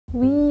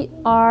We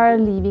are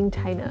leaving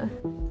China.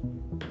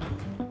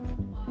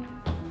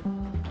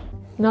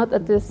 Not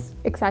at this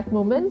exact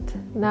moment.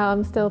 Now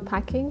I'm still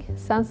packing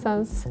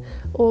Sansan's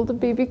old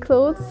baby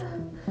clothes.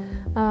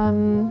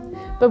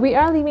 But we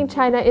are leaving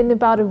China in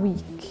about a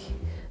week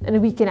and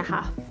a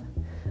half.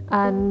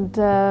 And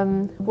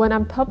when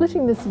I'm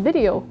publishing this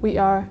video, we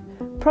are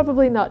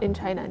probably not in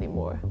China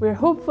anymore. We're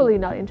hopefully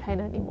not in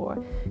China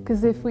anymore.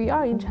 Because if we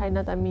are in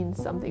China, that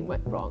means something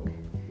went wrong.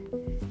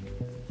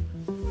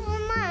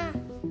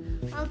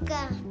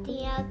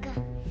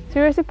 So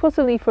we were supposed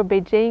to leave for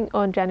Beijing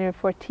on January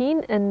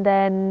 14 and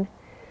then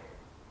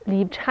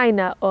leave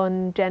China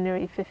on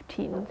January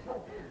 15th.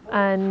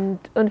 And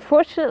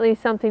unfortunately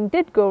something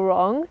did go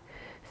wrong.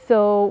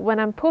 So when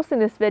I'm posting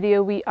this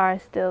video, we are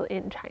still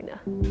in China.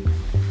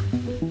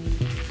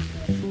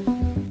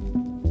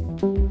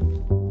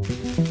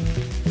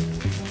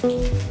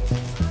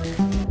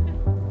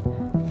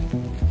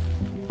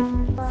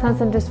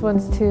 Sansan just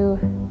wants to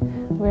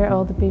wear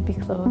all the baby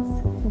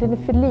clothes. Den är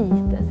för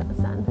lite,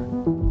 Sansan.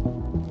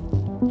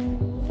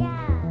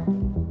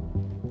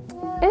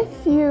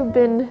 If you've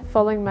been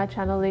following my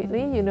channel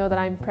lately, you know that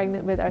I'm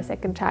pregnant with our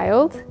second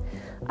child.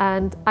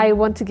 And I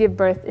want to give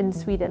birth in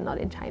Sweden, not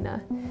in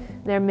China.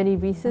 There are many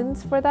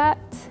reasons for that.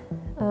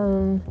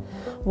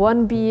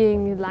 One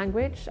being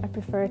language. I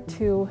prefer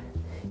to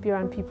be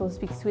around people who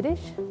speak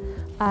Swedish.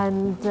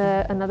 And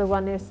another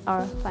one is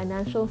our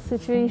financial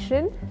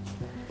situation.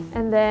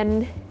 And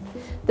then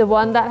the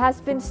one that has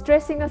been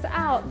stressing us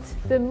out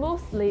the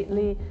most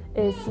lately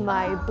is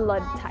my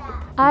blood type.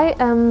 I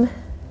am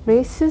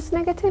rhesus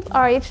negative,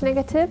 Rh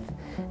negative,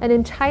 and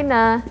in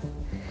China,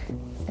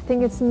 I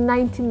think it's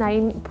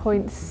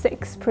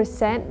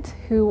 99.6%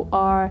 who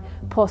are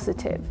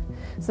positive.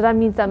 So that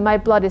means that my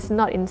blood is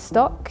not in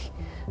stock,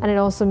 and it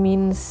also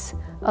means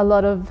a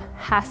lot of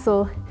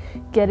hassle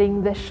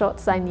getting the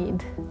shots I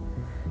need.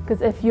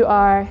 Because if you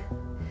are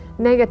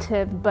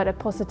negative but a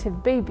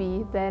positive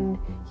baby, then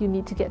you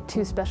need to get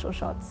 2 special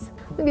shots.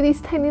 Look at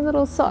these tiny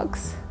little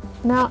socks.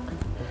 Now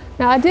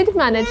I did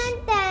manage.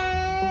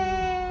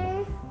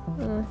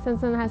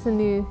 Sansan has a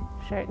new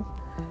shirt.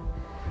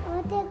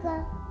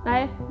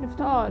 Nej, du får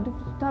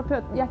ta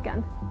på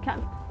jackan.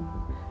 Kallt.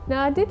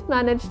 Now I did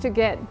manage to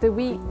get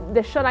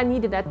the shot I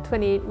needed at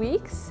 28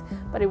 weeks,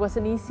 but it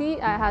wasn't easy.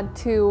 I had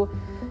to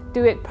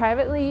do it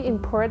privately,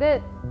 import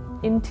it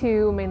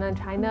into mainland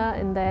China,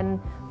 and then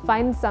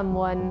find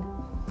someone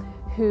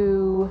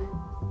who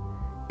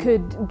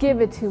could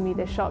give it to me,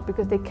 the shot,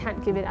 because they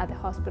can't give it at the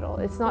hospital.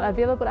 It's not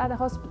available at the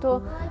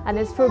hospital, and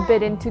it's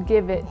forbidden to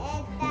give it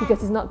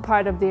because it's not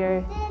part of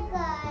their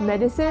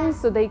medicine,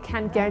 so they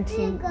can't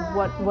guarantee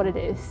what it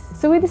is.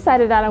 So we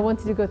decided that I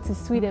wanted to go to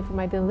Sweden for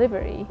my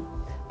delivery.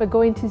 But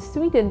going to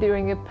Sweden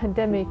during a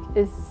pandemic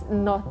is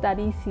not that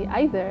easy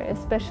either,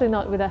 especially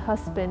not with a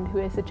husband who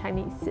is a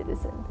Chinese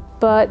citizen.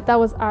 But that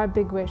was our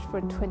big wish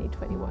for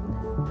 2021.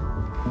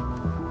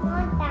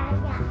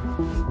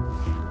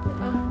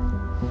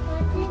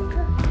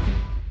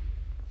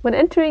 When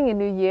entering a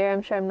new year,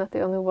 I'm sure I'm not the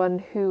only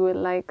one who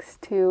likes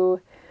to,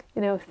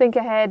 think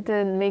ahead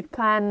and make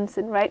plans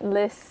and write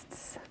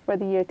lists for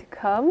the year to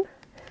come.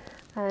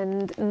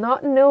 And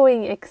not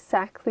knowing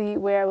exactly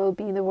where I will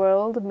be in the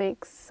world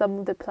makes some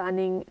of the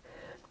planning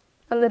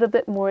a little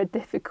bit more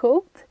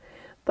difficult.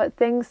 But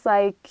things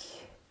like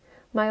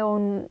my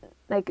own,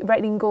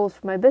 writing goals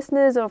for my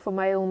business or for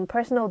my own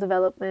personal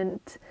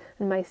development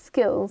and my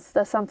skills,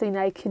 that's something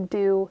I can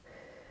do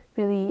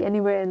really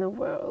anywhere in the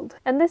world.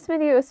 And this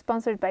video is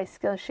sponsored by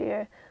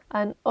Skillshare,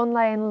 an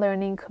online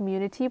learning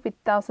community with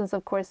thousands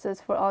of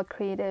courses for all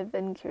creative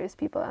and curious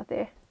people out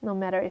there, no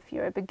matter if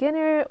you're a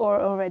beginner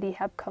or already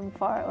have come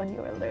far on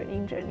your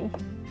learning journey.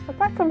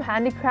 Apart from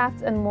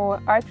handicrafts and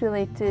more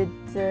art-related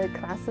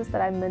classes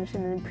that I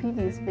mentioned in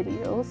previous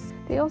videos,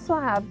 they also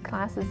have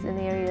classes in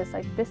areas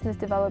like business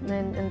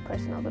development and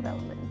personal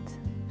development.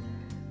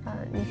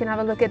 You can have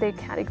a look at the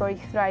category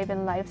Thrive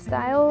in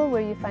Lifestyle,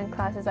 where you find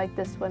classes like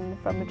this one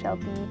from Michelle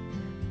B,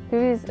 who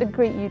is a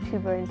great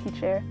YouTuber and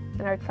teacher,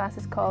 and our class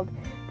is called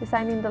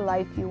Designing the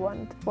Life You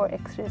Want, 4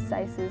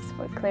 exercises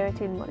for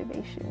clarity and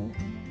motivation.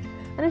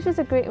 And it's just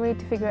a great way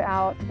to figure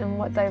out in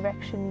what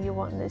direction you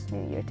want this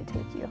new year to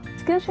take you.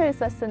 Skillshare is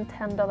less than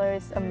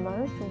 $10 a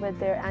month with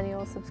their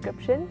annual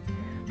subscription,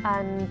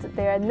 and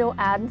there are no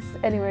ads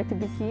anywhere to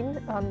be seen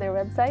on their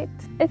website.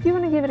 If you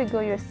want to give it a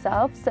go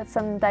yourself, set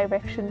some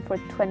direction for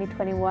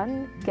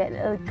 2021, get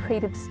a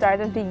creative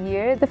start of the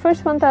year, the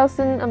first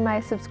 1,000 of my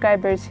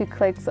subscribers who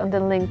clicks on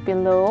the link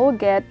below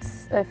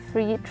gets a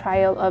free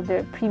trial of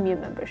their premium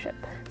membership.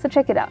 So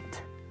check it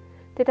out.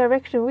 The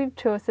direction we've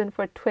chosen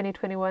for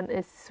 2021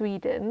 is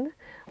Sweden,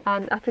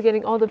 and after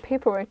getting all the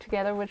paperwork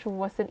together, which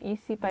wasn't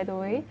easy by the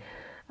way,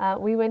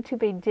 we went to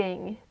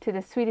Beijing, to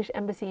the Swedish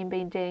embassy in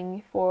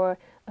Beijing for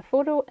a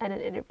photo and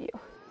an interview.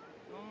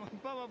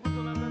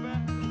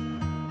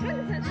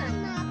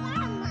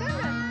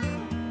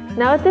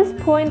 Now at this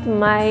point,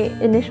 my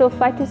initial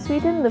flight to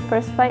Sweden, the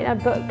first flight I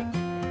booked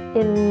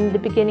in the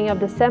beginning of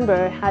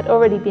December, had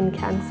already been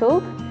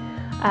cancelled.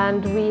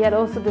 And we had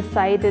also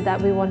decided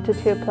that we wanted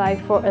to apply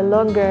for a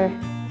longer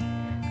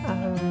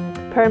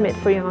permit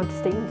for Johan to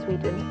stay in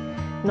Sweden,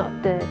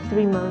 not the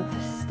 3-month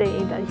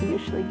stay that he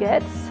usually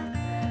gets.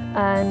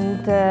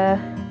 And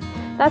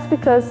that's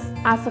because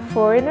as a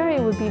foreigner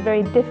it would be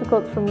very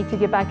difficult for me to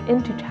get back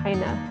into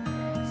China.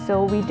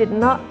 So we did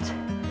not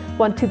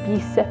want to be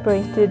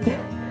separated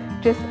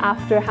just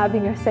after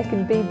having our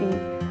second baby.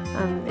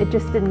 It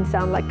just didn't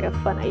sound like a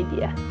fun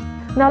idea.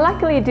 Now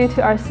luckily, due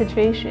to our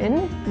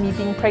situation, me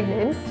being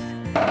pregnant,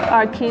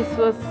 our case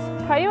was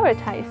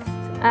prioritized.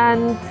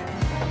 And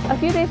a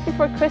few days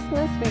before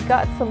Christmas we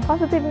got some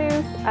positive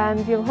news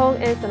and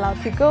Joachim is allowed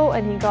to go,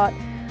 and he got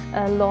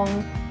a long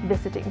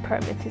visiting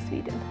permit to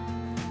Sweden.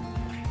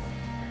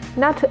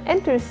 Now to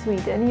enter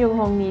Sweden,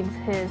 Joachim needs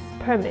his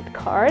permit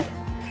card,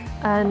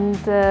 and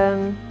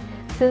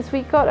since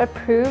we got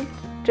approved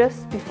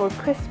just before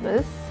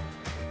Christmas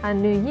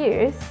and New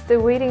Year's, the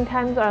waiting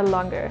times are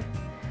longer.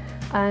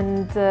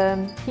 And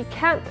he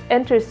can't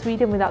enter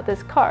Sweden without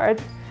this card,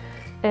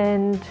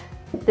 and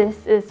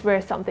this is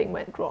where something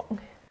went wrong.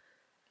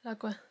 老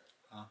关，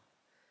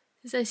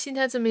现在心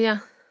态怎么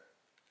样？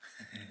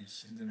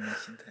现在没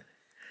心态。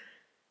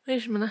为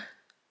什么呢？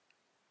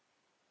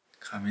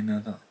卡没拿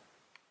到。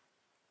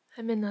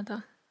还没拿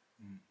到。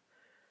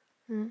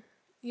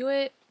因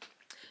为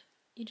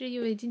一直以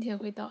为今天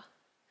会到，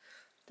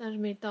但是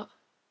没到，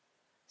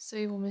所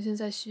以我们现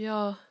在需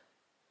要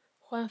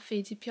换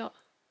飞机票。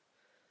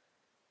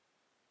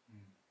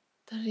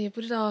但是也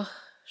不知道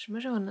什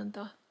么时候能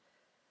到。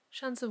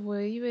上次我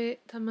以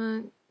为他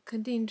们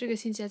肯定这个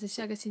星期还是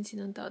下个星期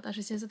能到，但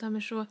是现在他们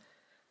说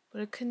不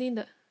是肯定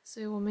的，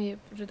所以我们也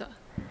不知道。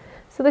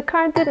So the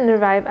card didn't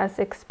arrive as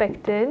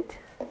expected,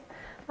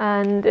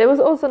 and it was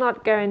also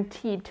not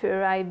guaranteed to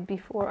arrive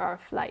before our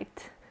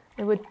flight.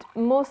 It would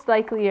most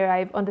likely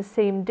arrive on the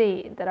same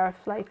day that our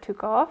flight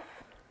took off,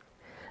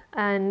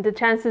 and the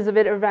chances of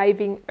it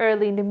arriving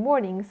early in the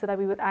morning so that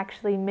we would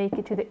actually make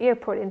it to the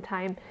airport in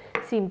time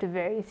seemed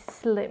very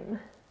slim.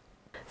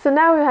 So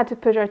now we had to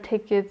push our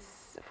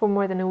tickets for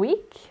more than a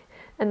week,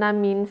 and that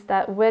means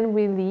that when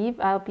we leave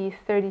I'll be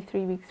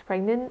 33 weeks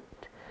pregnant,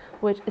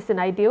 which isn't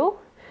ideal,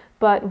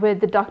 but with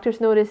the doctor's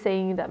notice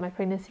saying that my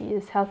pregnancy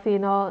is healthy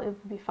and all, it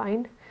will be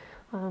fine.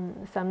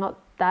 So I'm not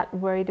that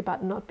worried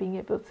about not being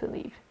able to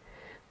leave.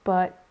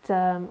 But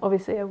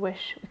obviously I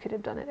wish we could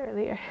have done it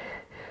earlier,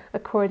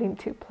 according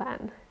to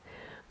plan.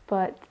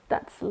 But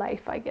that's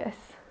life, I guess.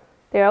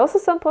 There are also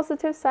some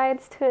positive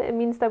sides to it. It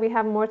means that we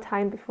have more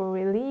time before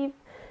we leave.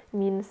 It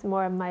means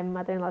more of my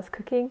mother-in-law's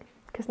cooking,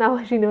 because now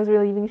when she knows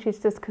we're leaving, she's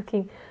just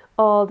cooking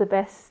all the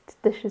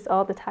best dishes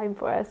all the time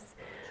for us.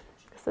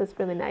 So it's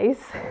really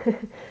nice.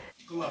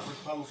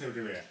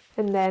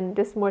 And then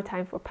just more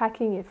time for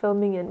packing and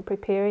filming and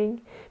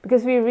preparing,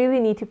 because we really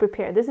need to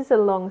prepare. This is a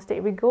long stay.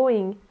 We're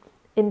going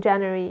in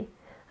January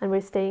and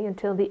we're staying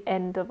until the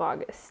end of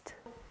August.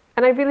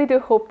 And I really do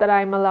hope that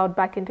I'm allowed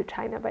back into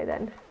China by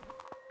then.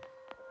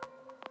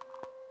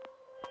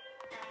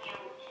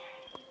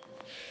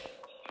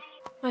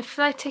 My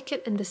flight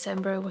ticket in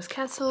December was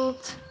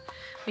cancelled.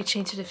 We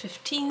changed to the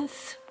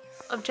 15th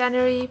of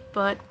January,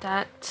 but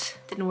that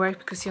didn't work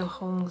because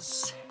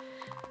Joachim's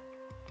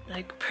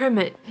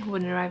permit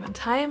wouldn't arrive on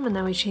time, and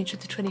then we changed to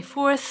the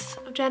 24th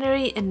of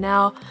January, and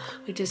now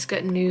we just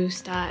got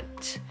news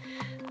that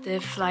the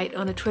flight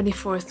on the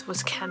 24th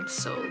was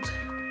cancelled.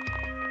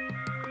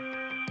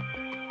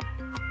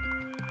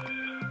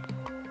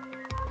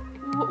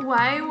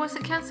 Why was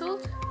it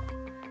cancelled?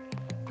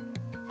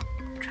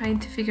 Trying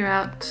to figure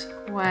out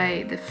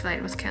why the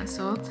flight was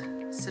cancelled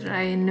so that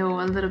I know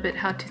a little bit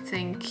how to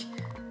think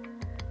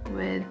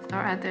with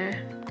our other,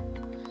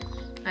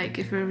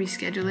 if we're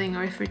rescheduling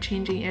or if we're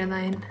changing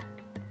airline.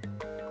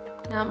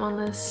 Now I'm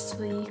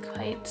honestly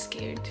quite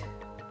scared.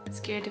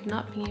 Scared of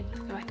not being able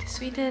to go back to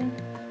Sweden.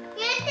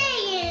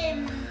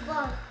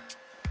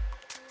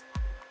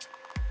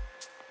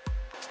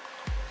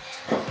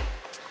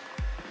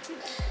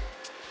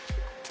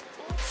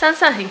 珊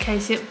珊很开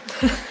心，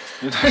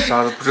因为他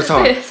啥都不知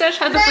道。对，珊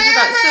珊都不知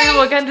道，所以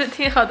我感觉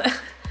挺好的。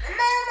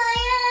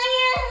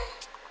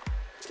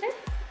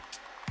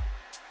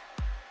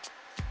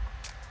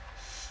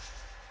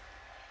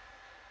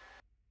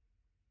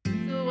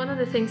So one of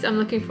the things I'm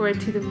looking forward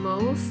to the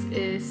most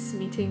is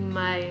meeting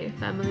my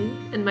family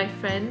and my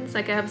friends.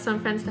 I have some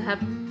friends that have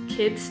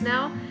kids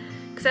now,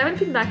 because I haven't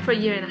been back for a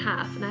year and a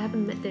half and I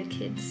haven't met their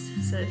kids,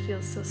 so it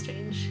feels so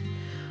strange.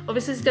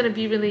 Obviously it's gonna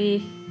be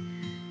really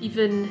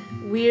even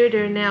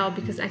weirder now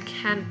because I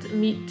can't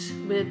meet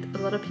with a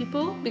lot of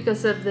people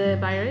because of the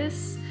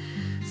virus.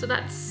 So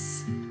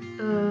that's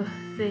a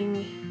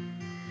thing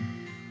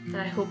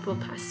that I hope will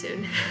pass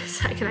soon,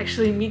 so I can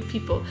actually meet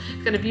people.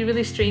 It's gonna be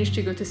really strange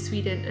to go to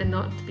Sweden and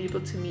not be able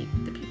to meet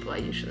the people I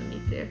usually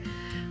meet there.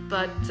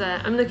 But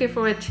I'm looking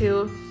forward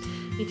to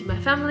meeting my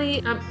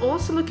family. I'm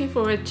also looking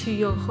forward to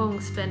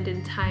Joachim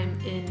spending time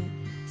in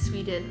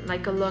Sweden,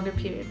 like a longer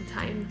period of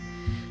time.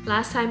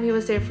 Last time he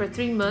was there for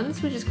 3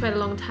 months, which is quite a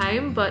long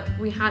time, but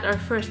we had our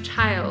first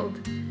child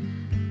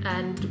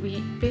and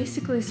we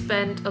basically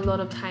spend a lot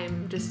of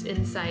time just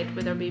inside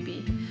with our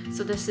baby.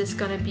 So this is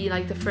gonna be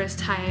like the first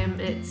time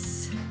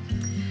it's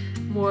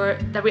more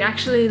that we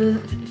actually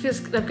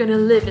feels like we're gonna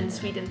live in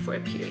Sweden for a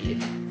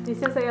period. 你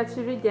现在要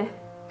去瑞典？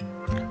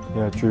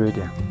要去瑞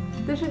典。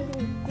这是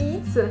你第一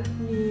次，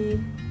你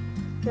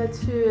要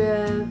去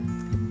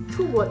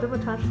出国这么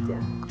长时间？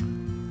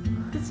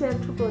之前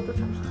出国多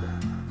长时间？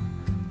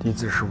第一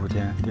次15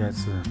天，第二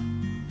次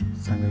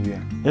3个月，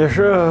也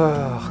是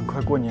很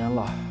快过年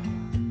了，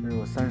因为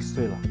我30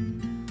岁了。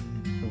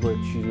如果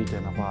去瑞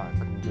典的话，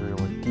可能就是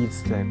我第一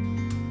次在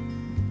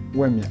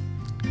外面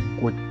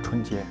过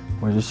春节。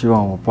我就希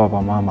望我爸爸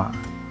妈妈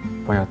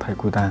不要太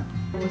孤单。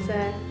我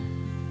在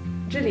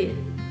这里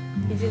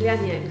已经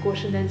2年过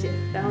圣诞节，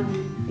然后你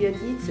也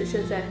第一次现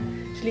在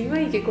是另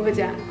外一个国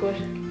家过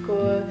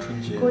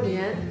春节过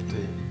年。对，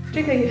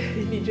这个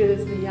你觉得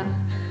怎么样？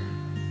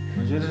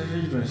我觉得是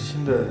一种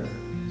新的，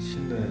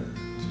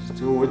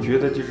就我觉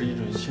得就是一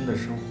种新的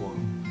生活，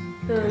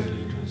开始了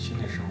一种新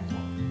的生活，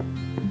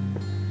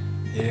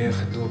也有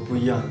很多不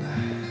一样的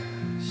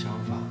想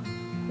法。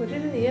我觉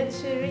得你要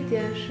去瑞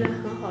典是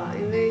很好啊，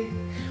因为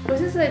我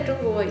现在在中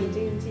国已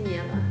经几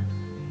年了，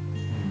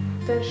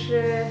但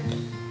是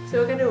所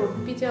以我感觉我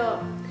比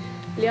较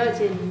了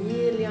解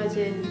你，了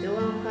解你的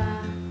文化，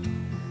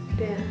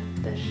对啊，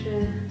但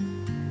是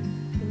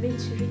你没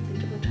去瑞典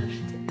这么长时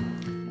间，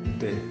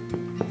对，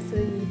所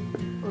以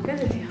我感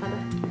觉挺好的。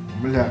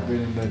我们2个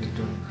人的这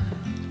种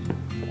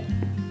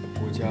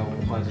国家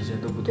文化这些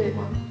都不同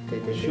嘛，对，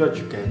我需要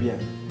去改变，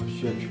我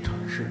需要去尝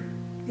试。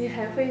你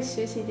还会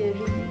学习一点瑞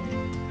典？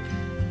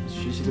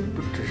学习的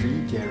不只是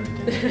一点瑞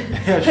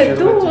典，很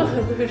多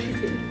瑞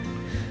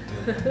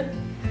典。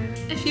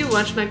If you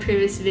watch my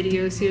previous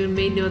videos, you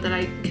may know that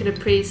I kind of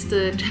praise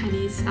the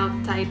Chinese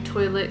outside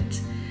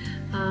toilet,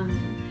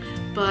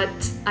 but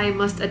I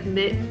must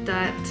admit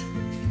that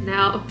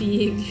now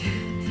being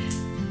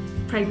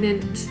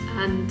pregnant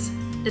and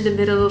in the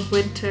middle of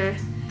winter,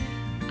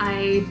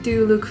 I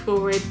do look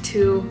forward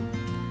to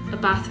a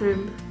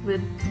bathroom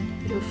with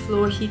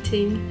floor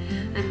heating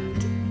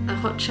and a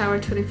hot shower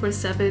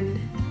 24/7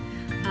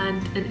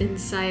 and an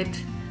inside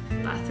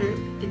bathroom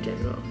in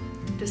general,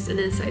 just an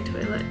inside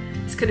toilet.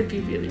 It's gonna be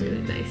really,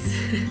 really nice.